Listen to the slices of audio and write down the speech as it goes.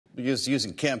He was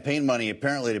using campaign money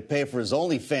apparently to pay for his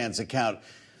OnlyFans account.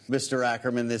 Mr.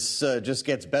 Ackerman, this just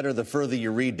gets better the further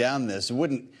you read down this. It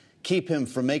wouldn't keep him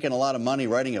from making a lot of money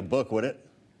writing a book, would it?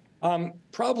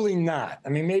 Probably not. I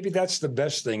mean, maybe that's the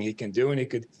best thing he can do, and he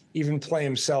could even play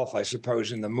himself, I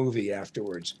suppose, in the movie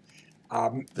afterwards.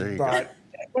 There you go.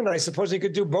 Well, I suppose he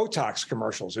could do Botox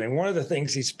commercials. I mean, one of the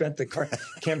things he spent the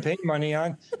campaign money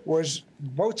on was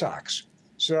Botox.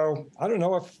 So I don't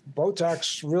know if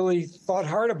Botox really thought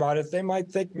hard about it. They might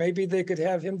think maybe they could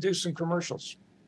have him do some commercials.